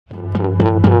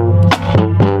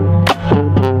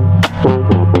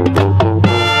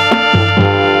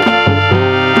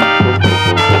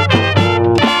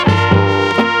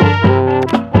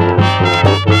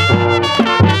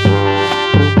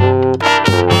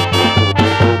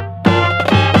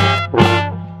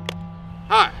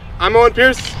I'm Owen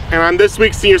and I'm this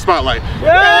week's Senior Spotlight.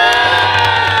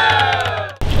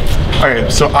 Okay,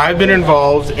 so I've been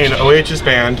involved in OAH's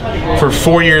band for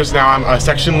 4 years now. I'm a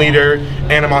section leader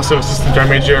and I'm also assistant drum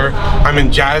major. I'm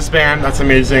in jazz band, that's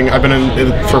amazing. I've been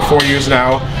in it for 4 years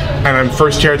now, and I'm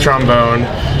first chair trombone.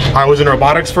 I was in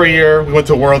robotics for a year. We went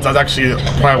to Worlds. That's actually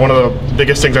probably one of the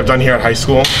biggest things I've done here at high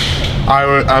school.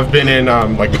 I've been in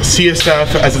like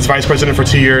CSF as its vice president for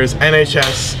 2 years,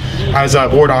 NHS as a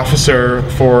board officer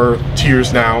for 2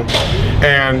 years now,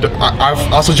 and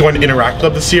I've also joined Interact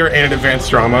Club this year and Advanced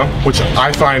Drama, which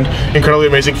I find incredibly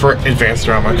amazing for advanced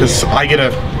drama because I get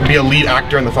to be a lead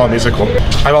actor in the fall musical.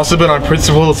 I've also been on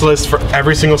principal's list for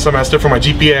every single semester for my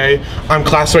GPA. I'm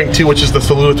class rank 2, which is the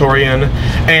salutatorian,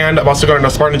 and I've also gotten a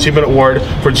Spartan Achievement Award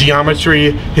for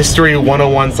Geometry, History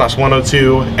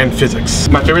 101/102, and Physics.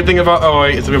 My favorite thing about OA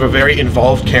is that we have a very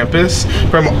involved campus.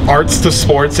 From arts to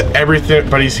sports,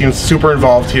 everybody seems super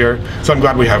involved here, so I'm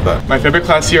glad we have that. My favorite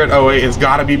class here at OA is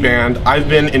gotta be band. I've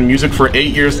been in music for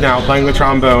 8 years now, playing the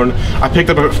trombone. I picked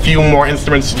up a few more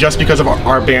instruments just because of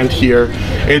our band here.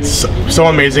 It's so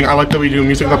amazing. I like that we do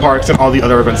music in the parks and all the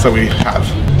other events that we have.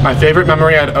 My favorite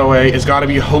memory at OA is gotta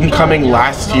be homecoming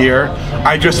last year.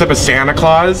 I dressed up as Santa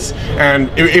Claus, and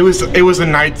it was a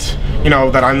night, you know,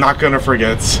 that I'm not gonna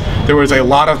forget. There was a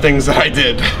lot of things that I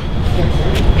did.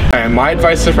 And my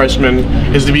advice to freshmen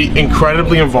is to be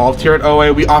incredibly involved here at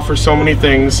OA. We offer so many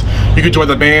things. You could join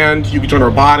the band, you could join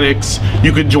robotics,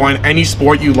 you could join any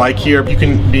sport you like here. You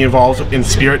can be involved in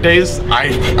Spirit Days.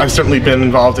 I've certainly been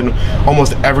involved in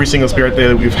almost every single Spirit Day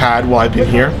that we've had while I've been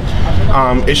here.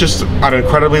 It's just an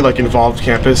incredibly involved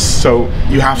campus, so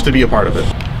you have to be a part of it.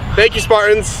 Thank you,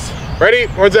 Spartans. Ready?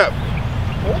 Horns up.